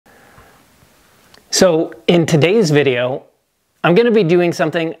So in today's video, I'm going to be doing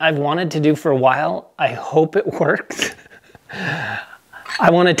something I've wanted to do for a while. I hope it works. I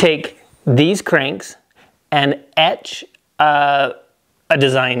want to take these cranks and etch a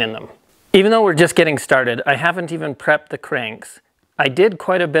design in them. Even though we're just getting started, I haven't even prepped the cranks. I did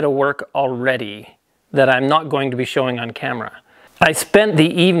quite a bit of work already that I'm not going to be showing on camera. I spent the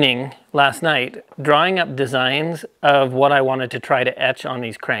evening last night drawing up designs of what I wanted to try to etch on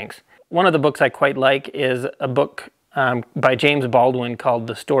these cranks. One of the books I quite like is a book by James Baldwin called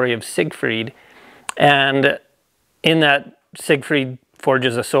The Story of Siegfried. And in that, Siegfried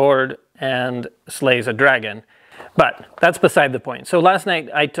forges a sword and slays a dragon. But that's beside the point. So last night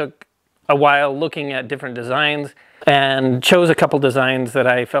I took a while looking at different designs and chose a couple designs that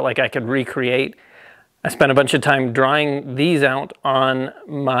I felt like I could recreate. I spent a bunch of time drawing these out on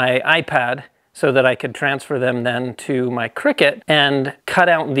my iPad so that I could transfer them then to my Cricut and cut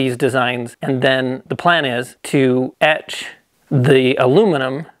out these designs. And then the plan is to etch the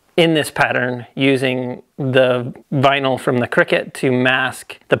aluminum in this pattern using the vinyl from the Cricut to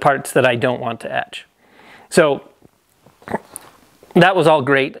mask the parts that I don't want to etch. So that was all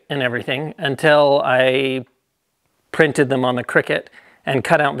great and everything until I printed them on the Cricut and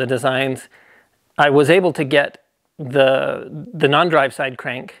cut out the designs. I was able to get the non-drive side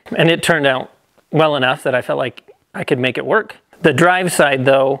crank, and it turned out well enough that I felt like I could make it work. The drive side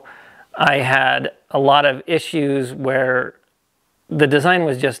though, I had a lot of issues where the design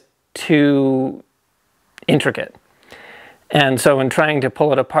was just too intricate. And so in trying to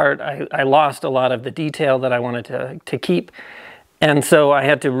pull it apart, I lost a lot of the detail that I wanted to keep. And so I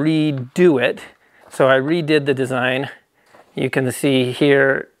had to redo it. So I redid the design. You can see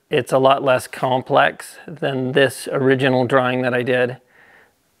here, it's a lot less complex than this original drawing that I did.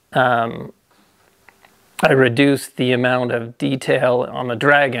 I reduced the amount of detail on the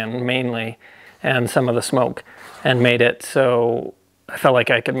dragon mainly and some of the smoke and made it so I felt like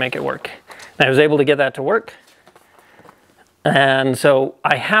I could make it work. And I was able to get that to work. And so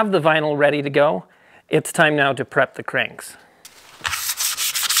I have the vinyl ready to go. It's time now to prep the cranks.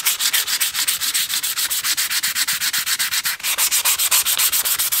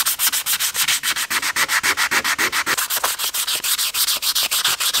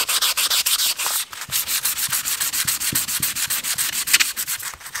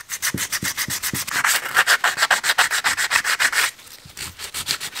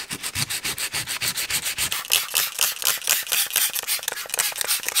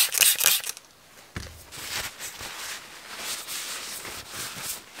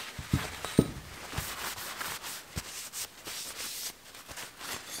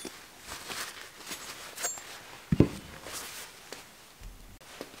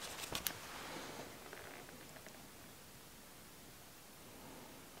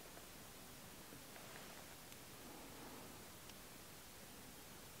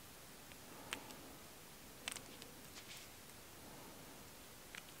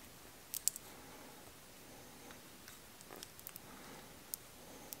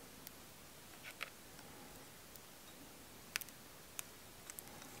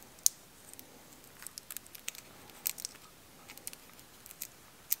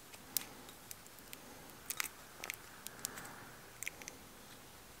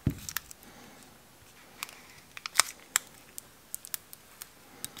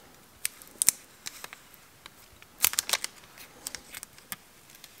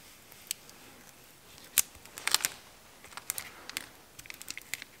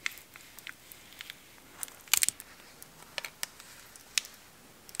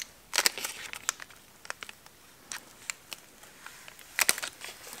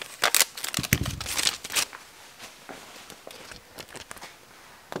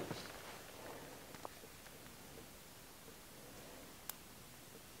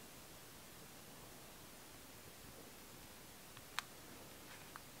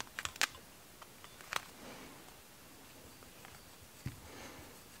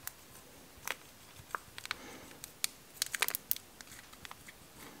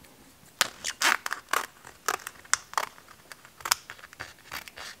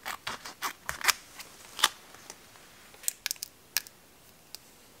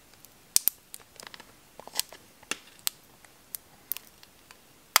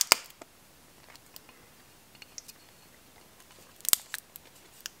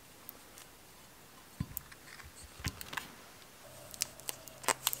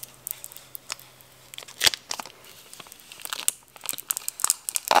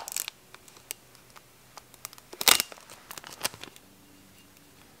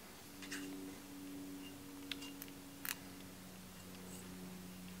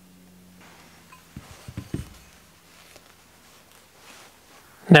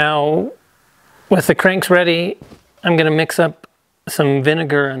 Now, with the cranks ready, I'm going to mix up some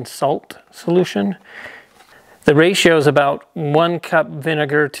vinegar and salt solution. The ratio is about 1 cup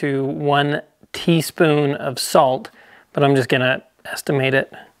vinegar to 1 teaspoon of salt, but I'm just going to estimate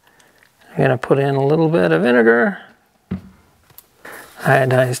it. I'm going to put in a little bit of vinegar,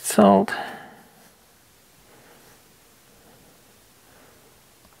 iodized salt,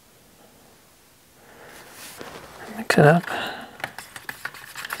 mix it up.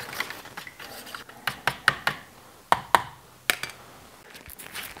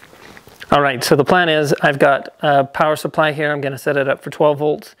 All right, so the plan is I've got a power supply here. I'm going to set it up for 12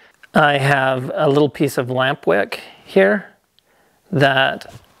 volts. I have a little piece of lamp wick here that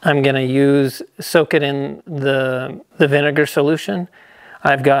I'm going to use, soak it in the vinegar solution.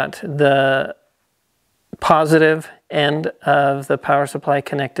 I've got the positive end of the power supply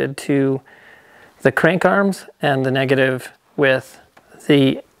connected to the crank arms and the negative with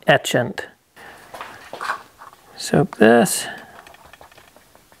the etchant. Soak this.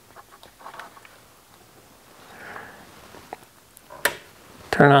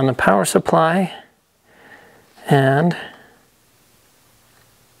 Turn on the power supply, and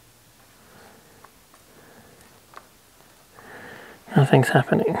nothing's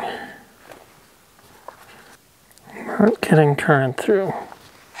happening. We aren't getting current through.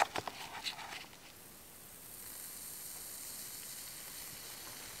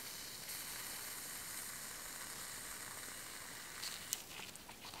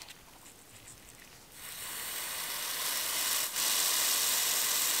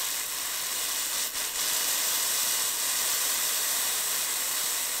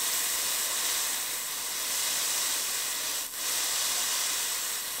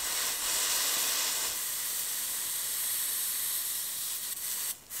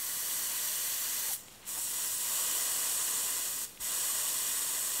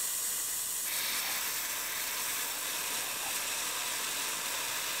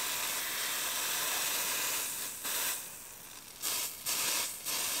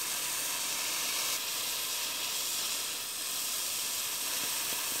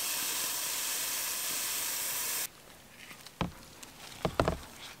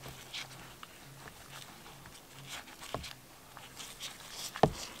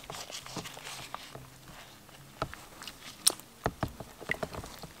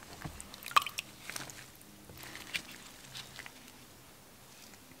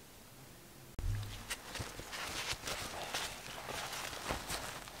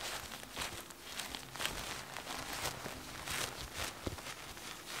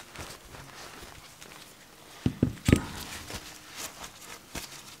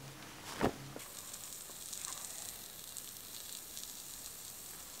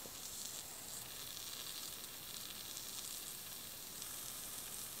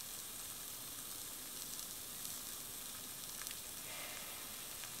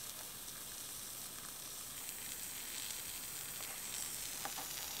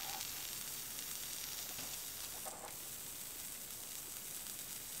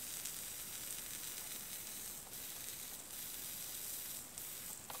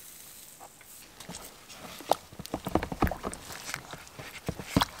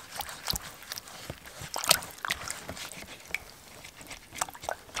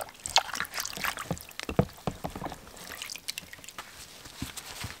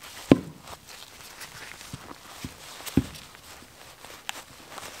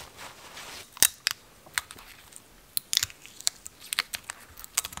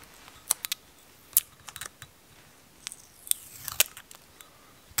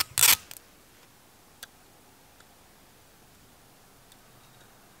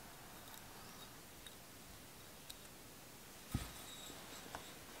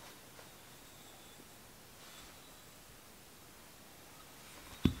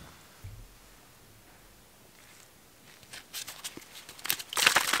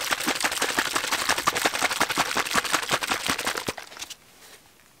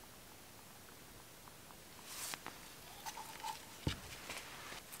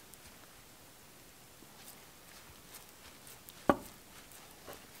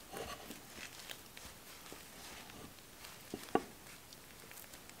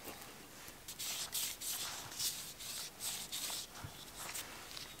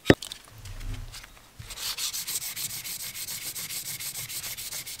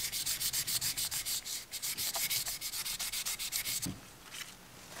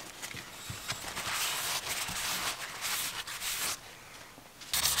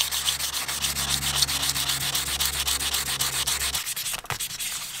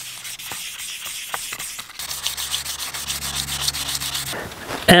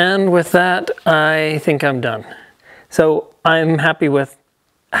 And with that, I think I'm done. So I'm happy with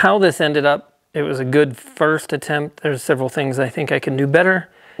how this ended up. It was a good first attempt. There's several things I think I can do better.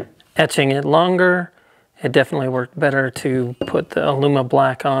 Etching it longer. It definitely worked better to put the Aluma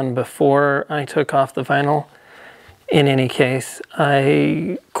Black on before I took off the vinyl. In any case,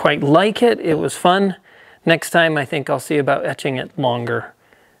 I quite like it. It was fun. Next time, I think I'll see about etching it longer.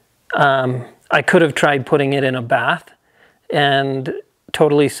 I could have tried putting it in a bath and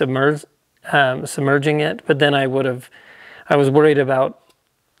totally submerging it, but then I was worried about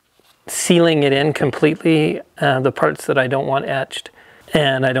sealing it in completely, the parts that I don't want etched,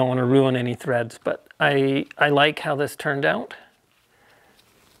 and I don't want to ruin any threads, but I like how this turned out.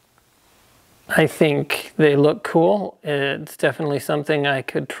 I think they look cool. It's definitely something I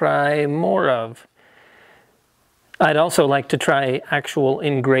could try more of. I'd also like to try actual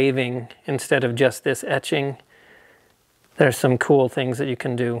engraving instead of just this etching. There's some cool things that you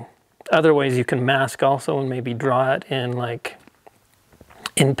can do. Other ways you can mask also and maybe draw it in like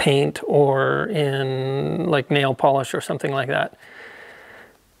in paint or in like nail polish or something like that.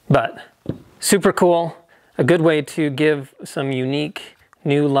 But super cool. A good way to give some unique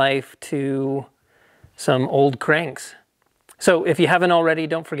new life to some old cranks. So if you haven't already,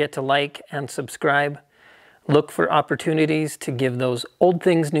 don't forget to like and subscribe. Look for opportunities to give those old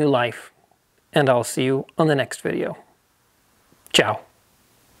things new life. And I'll see you on the next video. Ciao.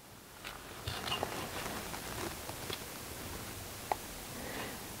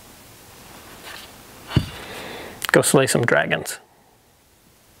 Go slay some dragons.